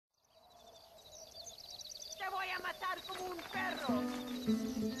a matar como un perro.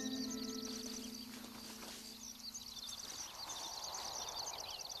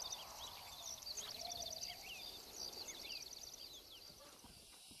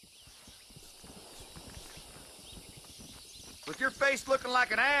 With your face looking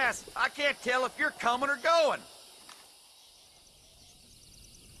like an ass, I can't tell if you're coming or going.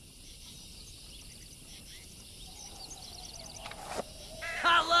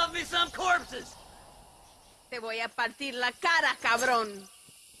 I love me some corpses! Te voy a partir la cara, cabrón.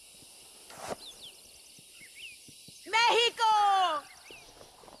 ¡México!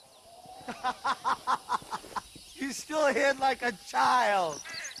 You still hit like a child.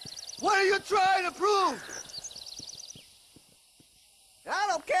 What are you trying to prove? I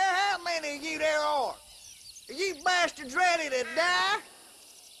don't care how many of you there are. Are you bastards ready to die?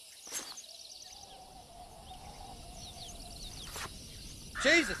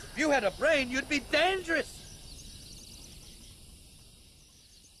 Jesus, if you had a brain, you'd be dangerous!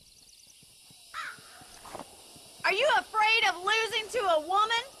 Are you afraid of losing to a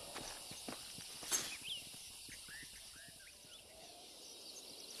woman?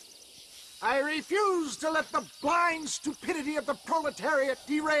 I refuse to let the blind stupidity of the proletariat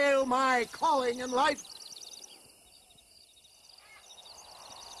derail my calling in life.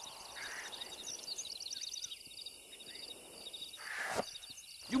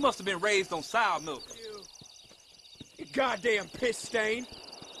 You must have been raised on sour milk. You goddamn piss stain.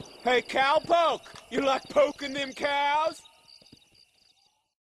 Hey, cowpoke! You like poking them cows?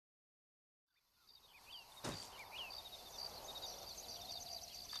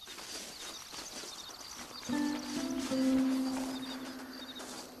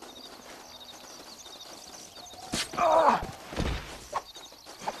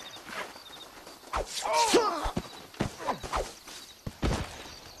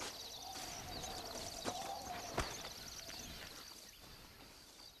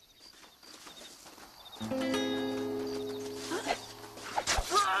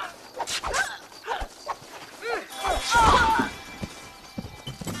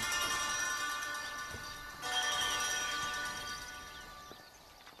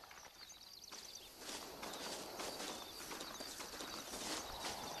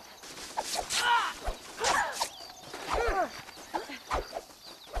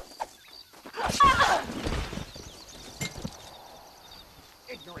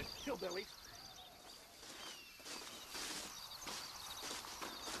 Ignorant hillbillies.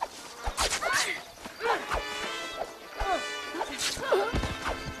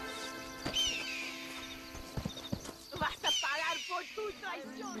 Vas a pagar por tu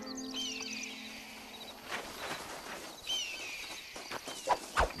traición.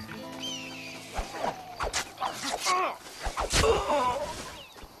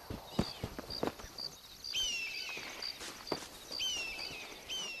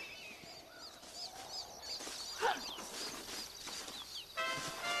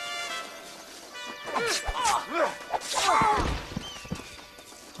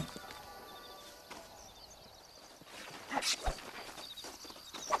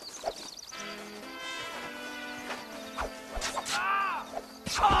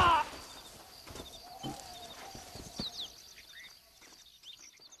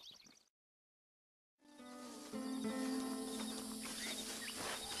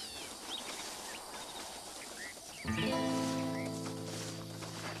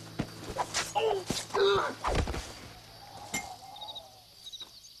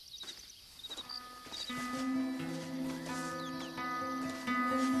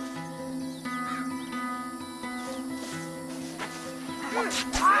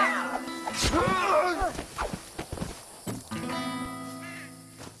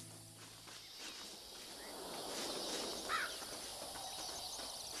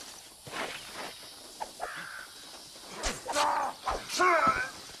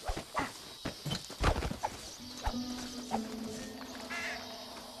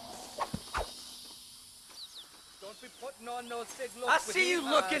 I see you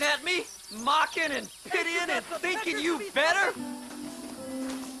looking at me, mocking and pitying and thinking you better.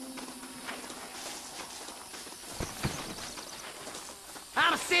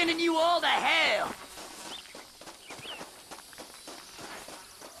 I'm sending you all to hell.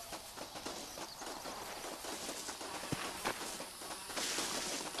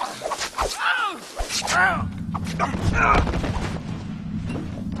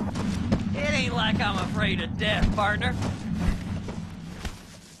 It ain't like I'm afraid of death, partner.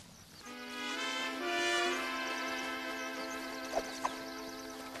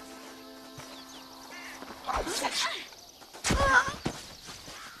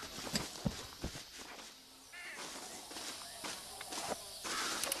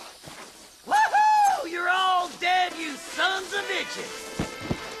 you.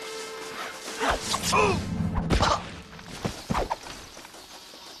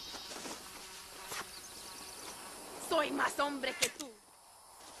 Soy más hombre que tú.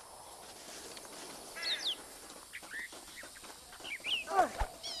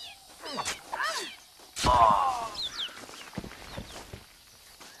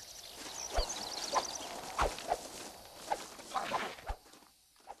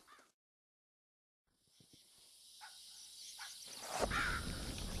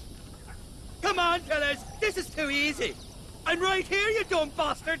 Come on, fellas. This is too easy. I'm right here, you dumb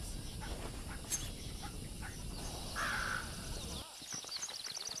bastards.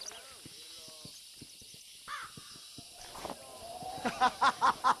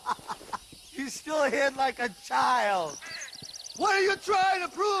 You still hit like a child. What are you trying to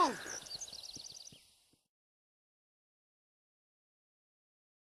prove?